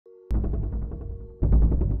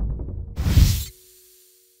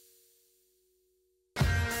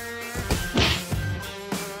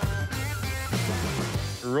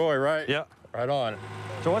Mr. Roy, right? Yeah. Right on.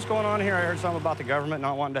 So what's going on here? I heard something about the government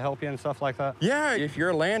not wanting to help you and stuff like that. Yeah, if you're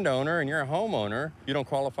a landowner and you're a homeowner, you don't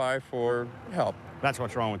qualify for help. That's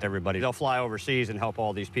what's wrong with everybody. They'll fly overseas and help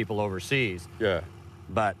all these people overseas. Yeah.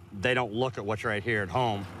 But they don't look at what's right here at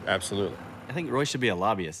home. Absolutely. I think Roy should be a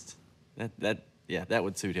lobbyist. Yeah, that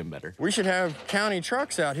would suit him better. We should have county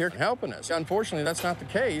trucks out here helping us. Unfortunately, that's not the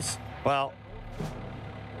case. Well,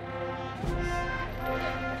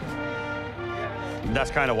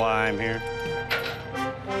 that's kind of why I'm here.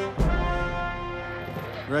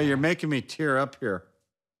 Ray, you're making me tear up here.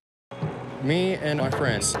 Me and my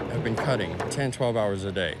friends have been cutting 10, 12 hours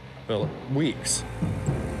a day for weeks.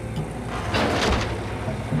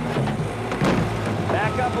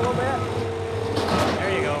 Back up a little bit.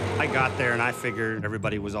 There you go. I got there and I figured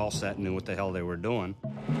everybody was all set and knew what the hell they were doing.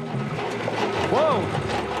 Whoa!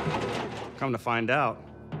 Come to find out.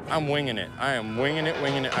 I'm winging it. I am winging it,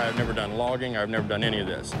 winging it. I've never done logging. I've never done any of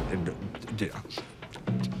this. Whoa!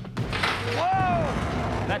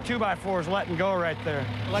 That 2x4 is letting go right there.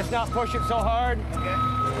 Let's not push it so hard. Okay.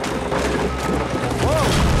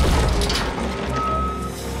 Whoa!